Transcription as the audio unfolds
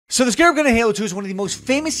So the Scarab Gun in Halo 2 is one of the most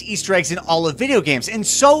famous Easter eggs in all of video games, and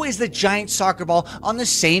so is the giant soccer ball on the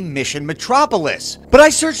same mission, Metropolis. But I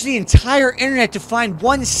searched the entire internet to find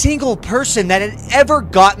one single person that had ever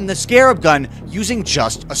gotten the Scarab Gun using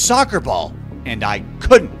just a soccer ball, and I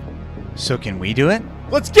couldn't. So can we do it?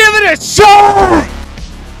 Let's give it a shot!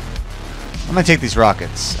 I'm gonna take these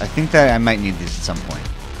rockets. I think that I might need these at some point.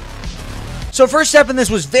 So first step in this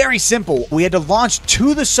was very simple. We had to launch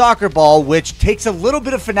to the soccer ball, which takes a little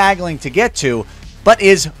bit of finagling to get to, but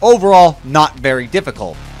is overall not very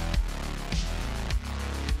difficult.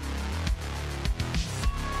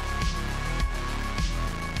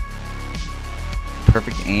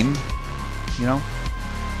 Perfect aim, you know?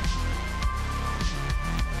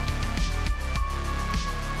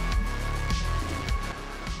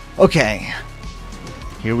 Okay,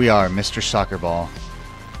 here we are, Mr. Soccer Ball.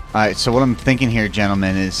 Alright, so what I'm thinking here,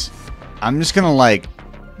 gentlemen, is I'm just gonna, like,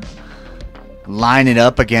 line it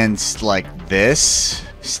up against, like, this.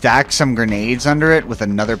 Stack some grenades under it with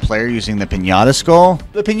another player using the Pinata Skull.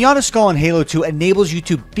 The Pinata Skull in Halo 2 enables you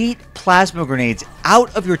to beat plasma grenades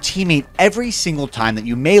out of your teammate every single time that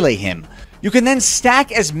you melee him. You can then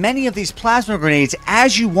stack as many of these plasma grenades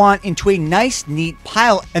as you want into a nice, neat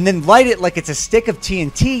pile, and then light it like it's a stick of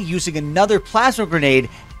TNT using another plasma grenade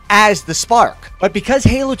as the spark. But because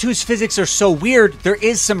Halo 2's physics are so weird, there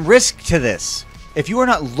is some risk to this. If you are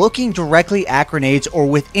not looking directly at grenades or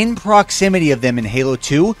within proximity of them in Halo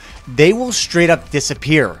 2, they will straight up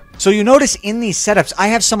disappear. So you notice in these setups, I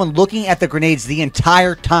have someone looking at the grenades the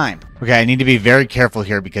entire time. Okay, I need to be very careful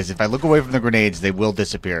here because if I look away from the grenades, they will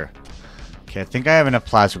disappear. Okay, I think I have enough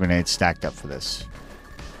plasma grenades stacked up for this.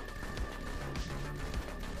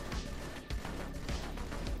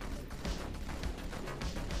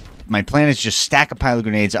 My plan is just stack a pile of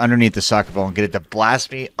grenades underneath the soccer ball and get it to blast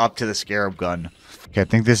me up to the Scarab Gun. Okay, I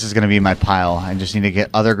think this is going to be my pile. I just need to get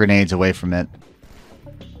other grenades away from it.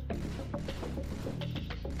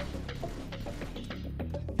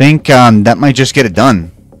 I think that might just get it done.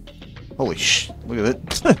 Holy sh! Look at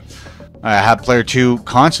it. Alright, I have player 2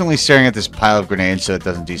 constantly staring at this pile of grenades so it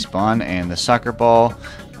doesn't despawn, and the soccer ball,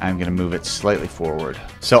 I'm going to move it slightly forward.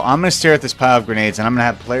 So I'm going to stare at this pile of grenades, and I'm going to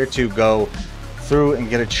have player 2 go through and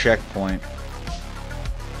get a checkpoint.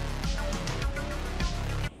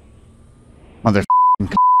 Mother.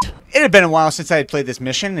 It had been a while since I had played this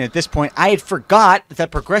mission, and at this point I had forgot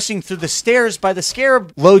that progressing through the stairs by the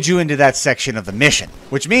Scarab loads you into that section of the mission.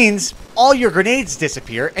 Which means all your grenades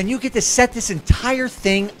disappear, and you get to set this entire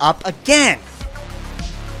thing up again.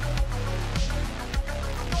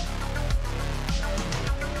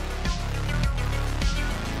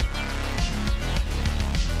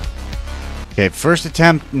 Okay, first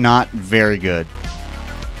attempt, not very good.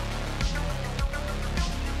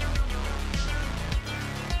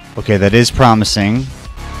 Okay, that is promising.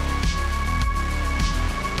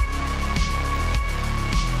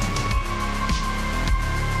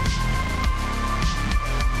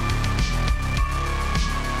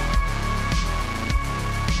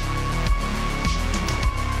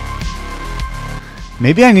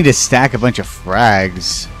 Maybe I need to stack a bunch of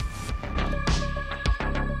frags.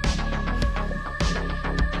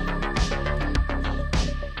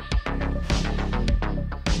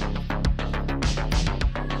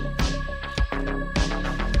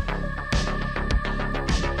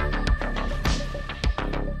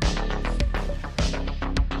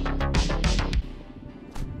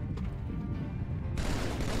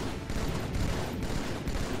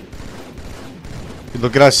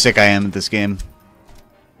 Look at how sick I am at this game.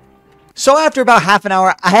 So after about half an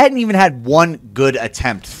hour, I hadn't even had one good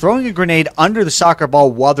attempt. Throwing a grenade under the soccer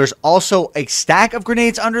ball while there's also a stack of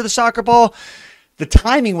grenades under the soccer ball, the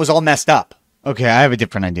timing was all messed up. Okay, I have a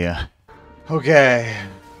different idea. Okay,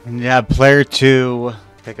 and yeah, player 2,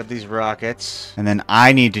 pick up these rockets. And then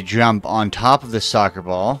I need to jump on top of the soccer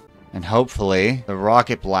ball. And hopefully, the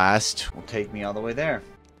rocket blast will take me all the way there.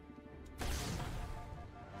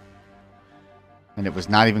 And it was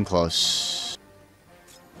not even close.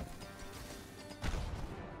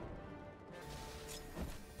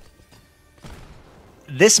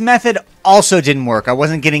 This method also didn't work. I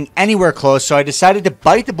wasn't getting anywhere close, so I decided to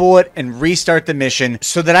bite the bullet and restart the mission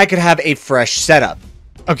so that I could have a fresh setup.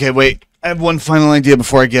 Okay, wait. I have one final idea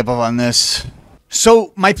before I give up on this.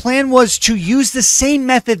 So my plan was to use the same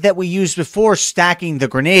method that we used before, stacking the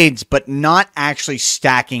grenades, but not actually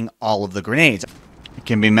stacking all of the grenades. It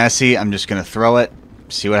can be messy. I'm just going to throw it,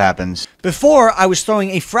 see what happens. Before, I was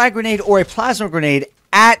throwing a frag grenade or a plasma grenade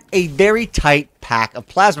at a very tight pack of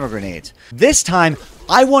plasma grenades. This time,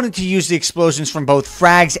 I wanted to use the explosions from both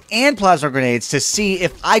frags and plasma grenades to see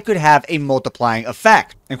if I could have a multiplying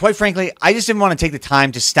effect. And quite frankly, I just didn't want to take the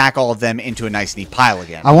time to stack all of them into a nice neat pile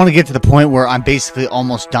again. I want to get to the point where I'm basically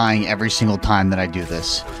almost dying every single time that I do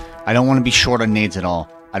this. I don't want to be short on nades at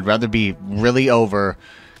all. I'd rather be really over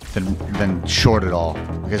than short at all.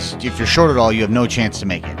 Because if you're short at all, you have no chance to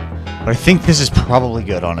make it. But I think this is probably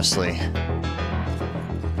good, honestly.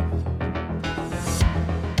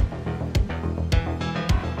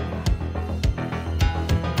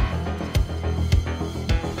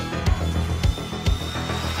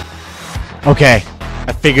 Okay,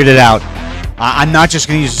 I figured it out. I'm not just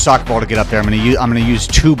gonna use a soccer ball to get up there. I'm gonna use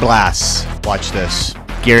 2 blasts. Watch this.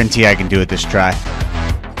 Guarantee I can do it this try.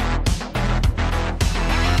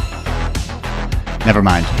 Never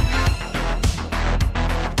mind.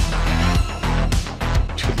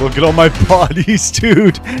 Dude, look at all my bodies,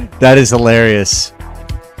 dude. That is hilarious.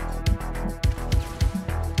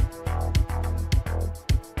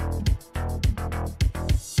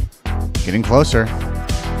 Getting closer.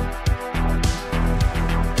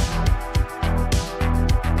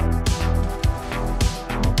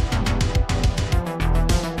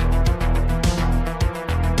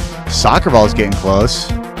 Soccer ball's getting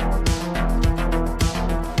close.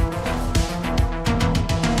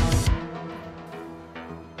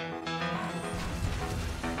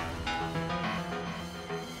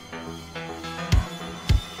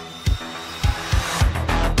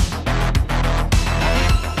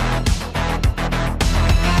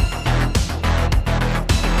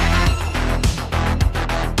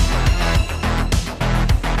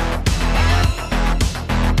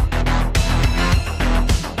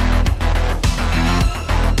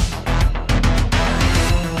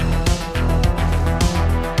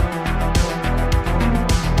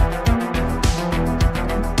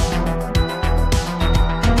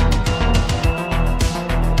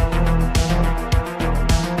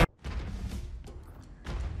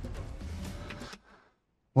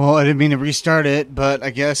 Well, I didn't mean to restart it, but I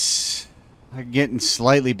guess I can get in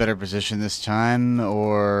slightly better position this time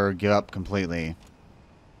or give up completely.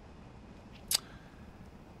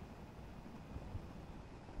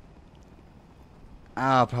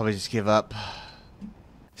 I'll probably just give up.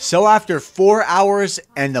 So after 4 hours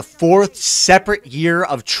and the 4th separate year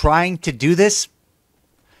of trying to do this,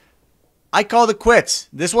 I called it quits.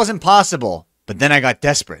 This wasn't possible, but then I got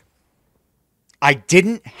desperate. I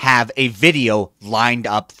didn't have a video lined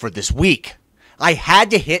up for this week. I had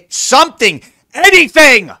to hit something,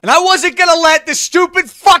 anything! And I wasn't gonna let the stupid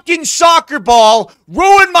fucking soccer ball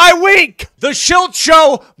ruin my week! The Shilt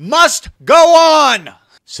show must go on!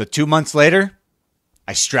 So 2 months later,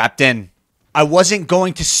 I strapped in. I wasn't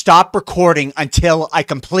going to stop recording until I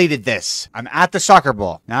completed this. I'm at the soccer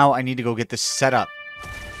ball. Now I need to go get this set up.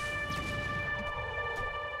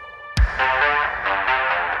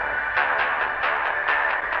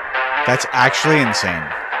 That's actually insane.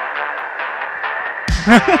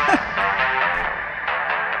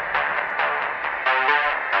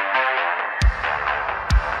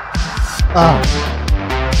 Oh.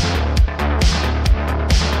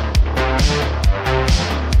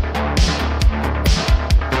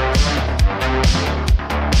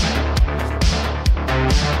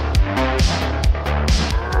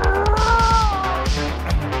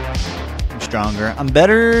 Stronger. I'm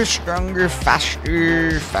better, stronger,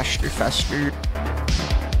 faster, faster, faster.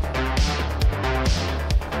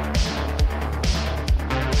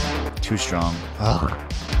 Too strong. Ugh.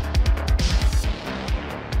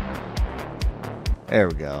 There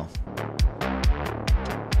we go.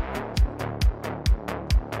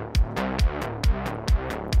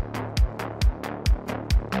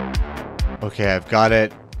 Okay, I've got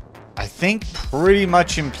it, I think, pretty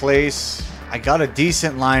much in place. I got a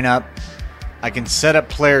decent lineup. I can set up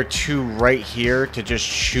player 2 right here to just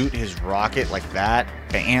shoot his rocket like that.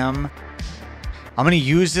 Bam. I'm going to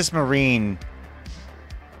use this Marine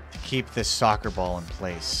to keep this soccer ball in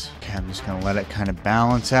place. Okay, I'm just going to let it kind of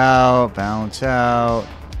balance out, balance out.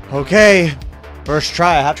 Okay, first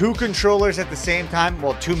try. I have 2 controllers at the same time.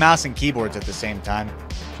 Well, 2 mouse and keyboards at the same time.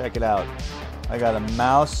 Check it out. I got a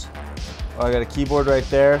mouse. Oh, I got a keyboard right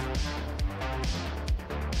there.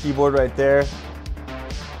 Keyboard right there.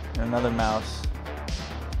 And another mouse.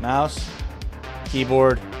 Mouse,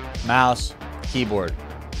 keyboard, mouse, keyboard.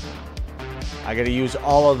 I gotta use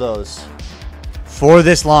all of those for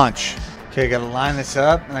this launch. Okay, I gotta line this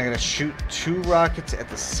up and I gotta shoot 2 rockets at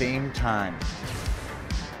the same time.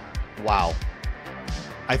 Wow.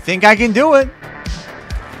 I think I can do it.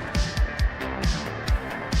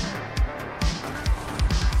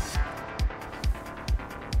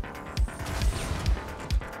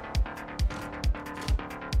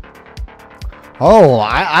 Oh,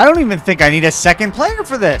 I don't even think I need a second player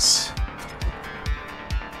for this.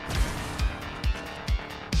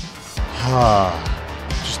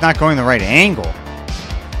 Just not going the right angle.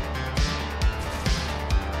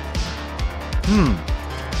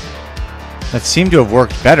 That seemed to have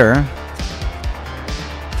worked better.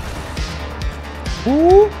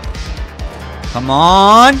 Ooh. Come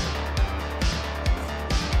on.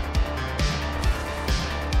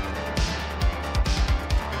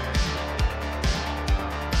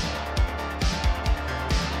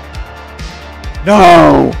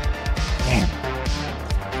 No! Damn.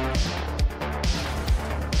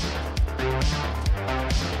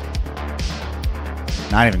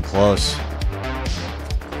 Not even close.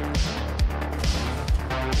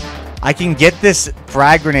 I can get this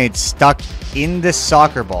frag grenade stuck in this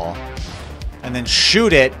soccer ball and then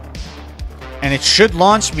shoot it, and it should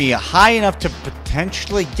launch me high enough to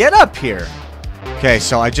potentially get up here. Okay,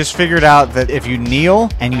 so I just figured out that if you kneel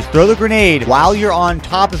and you throw the grenade while you're on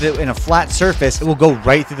top of it in a flat surface, it will go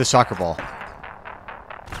right through the soccer ball.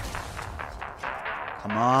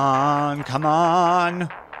 Come on, come on.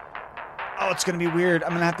 Oh, it's gonna be weird.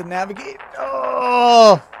 I'm gonna have to navigate.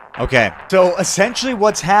 Oh! Okay, so essentially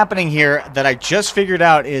what's happening here that I just figured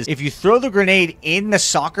out is if you throw the grenade in the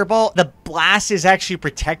soccer ball, the blast is actually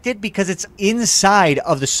protected because it's inside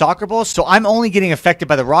of the soccer ball. So I'm only getting affected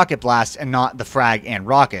by the rocket blast and not the frag and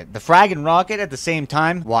rocket. The frag and rocket at the same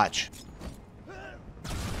time. Watch.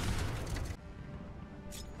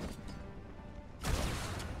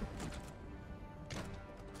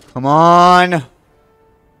 Come on.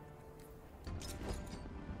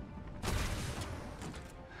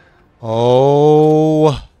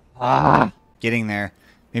 Oh. Getting there.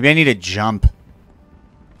 Maybe I need to jump.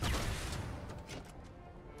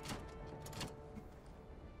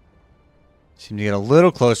 Seem to get a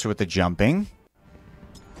little closer with the jumping.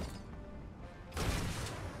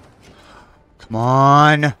 Come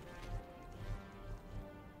on.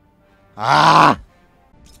 Oh,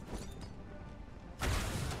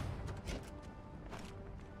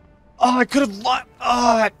 I could have...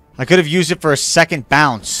 I could have used it for a second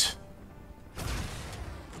bounce.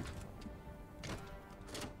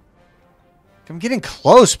 I'm getting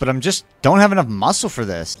close, but I'm just don't have enough muscle for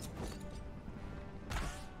this.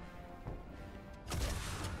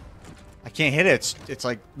 I can't hit it. It's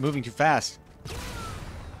like moving too fast.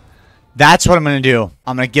 That's what I'm going to do.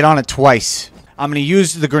 I'm going to get on it twice. I'm going to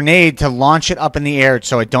use the grenade to launch it up in the air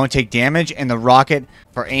so I don't take damage, and the rocket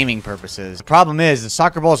for aiming purposes. The problem is the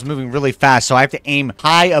soccer ball is moving really fast, so I have to aim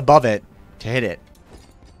high above it to hit it.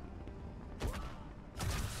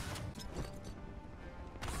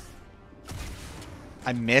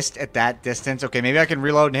 I missed at that distance. Okay, maybe I can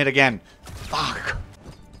reload and hit again. Fuck.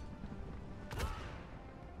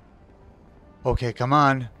 Okay, come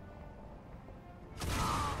on.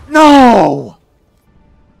 No!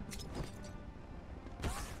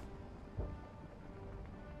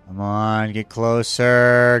 Come on, get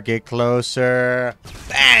closer. Get closer.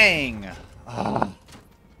 Bang! Oh.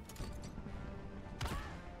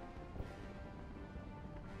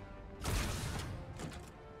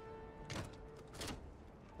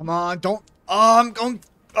 Come on, don't... Oh, I'm going...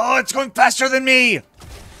 Oh, it's going faster than me!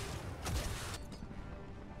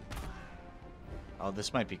 Oh,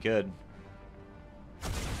 this might be good.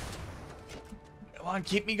 Come on,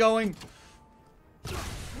 keep me going.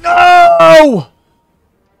 No!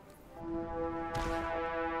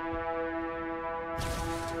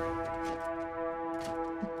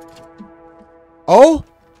 Oh?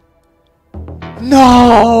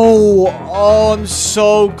 No! Oh, I'm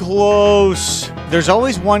so close. There's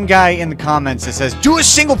always one guy in the comments that says, do a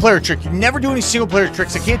single player trick. You never do any single player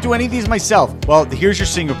tricks. I can't do any of these myself. Well, here's your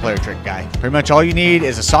single player trick, guy. Pretty much all you need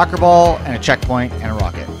is a soccer ball and a checkpoint and a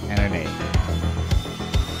rocket and an aim.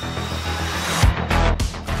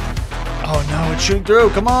 Oh no, it's shooting through.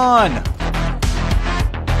 Come on.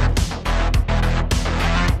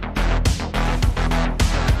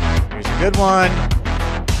 Here's a good one.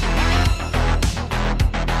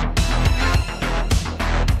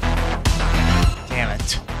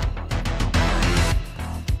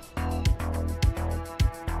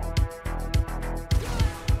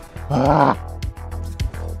 Ah.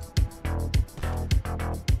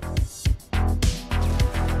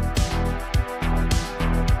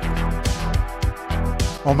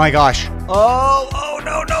 Oh my gosh. Oh, oh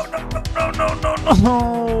no, no, no, no, no, no, no,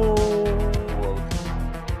 no.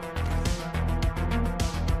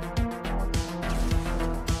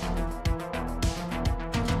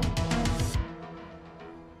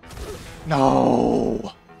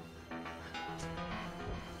 No.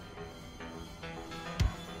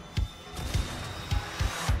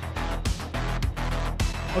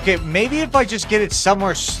 Okay, maybe if I just get it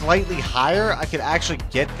somewhere slightly higher, I could actually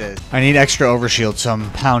get this. I need extra overshield, so I'm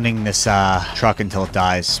pounding this truck until it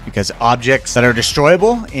dies. Because objects that are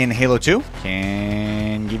destroyable in Halo 2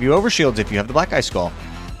 can give you overshields if you have the Black Eye Skull.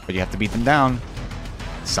 But you have to beat them down.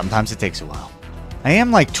 Sometimes it takes a while. I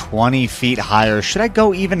am like 20 feet higher. Should I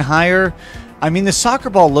go even higher? I mean, the soccer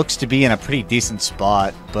ball looks to be in a pretty decent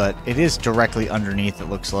spot, but it is directly underneath, it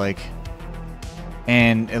looks like.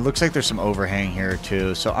 And it looks like there's some overhang here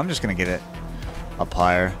too, so I'm just going to get it up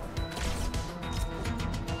higher.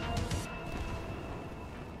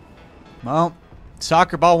 Well,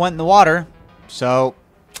 soccer ball went in the water, so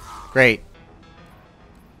great.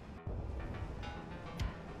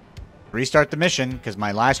 Restart the mission, because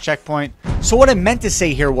my last checkpoint... So what I meant to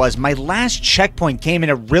say here was my last checkpoint came in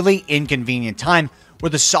a really inconvenient time where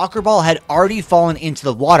the soccer ball had already fallen into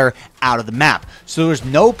the water out of the map. So there was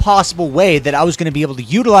no possible way that I was going to be able to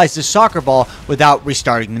utilize the soccer ball without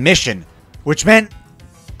restarting the mission. Which meant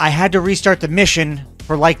I had to restart the mission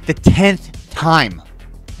for like the 10th time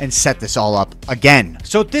and set this all up again.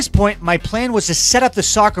 So at this point, my plan was to set up the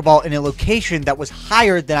soccer ball in a location that was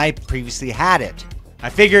higher than I previously had it. I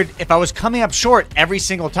figured if I was coming up short every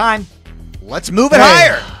single time, let's move it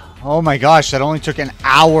higher. Oh my gosh, that only took an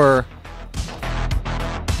hour.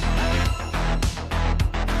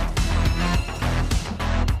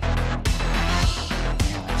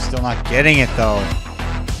 Man, I'm still not getting it though.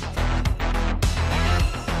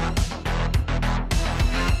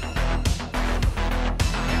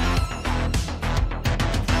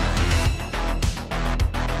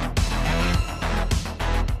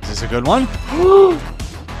 Is this a good one?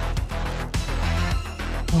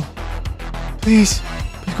 Please.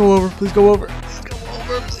 Please go over. Please go over. Please go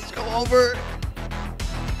over. Please go over.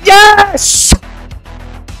 Yes!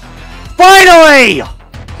 Finally!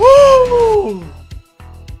 Woo!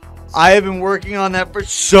 I have been working on that for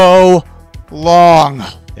so long.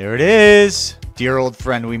 There it is. Dear old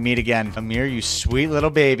friend, we meet again. Amir, you sweet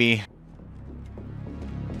little baby.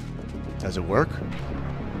 Does it work?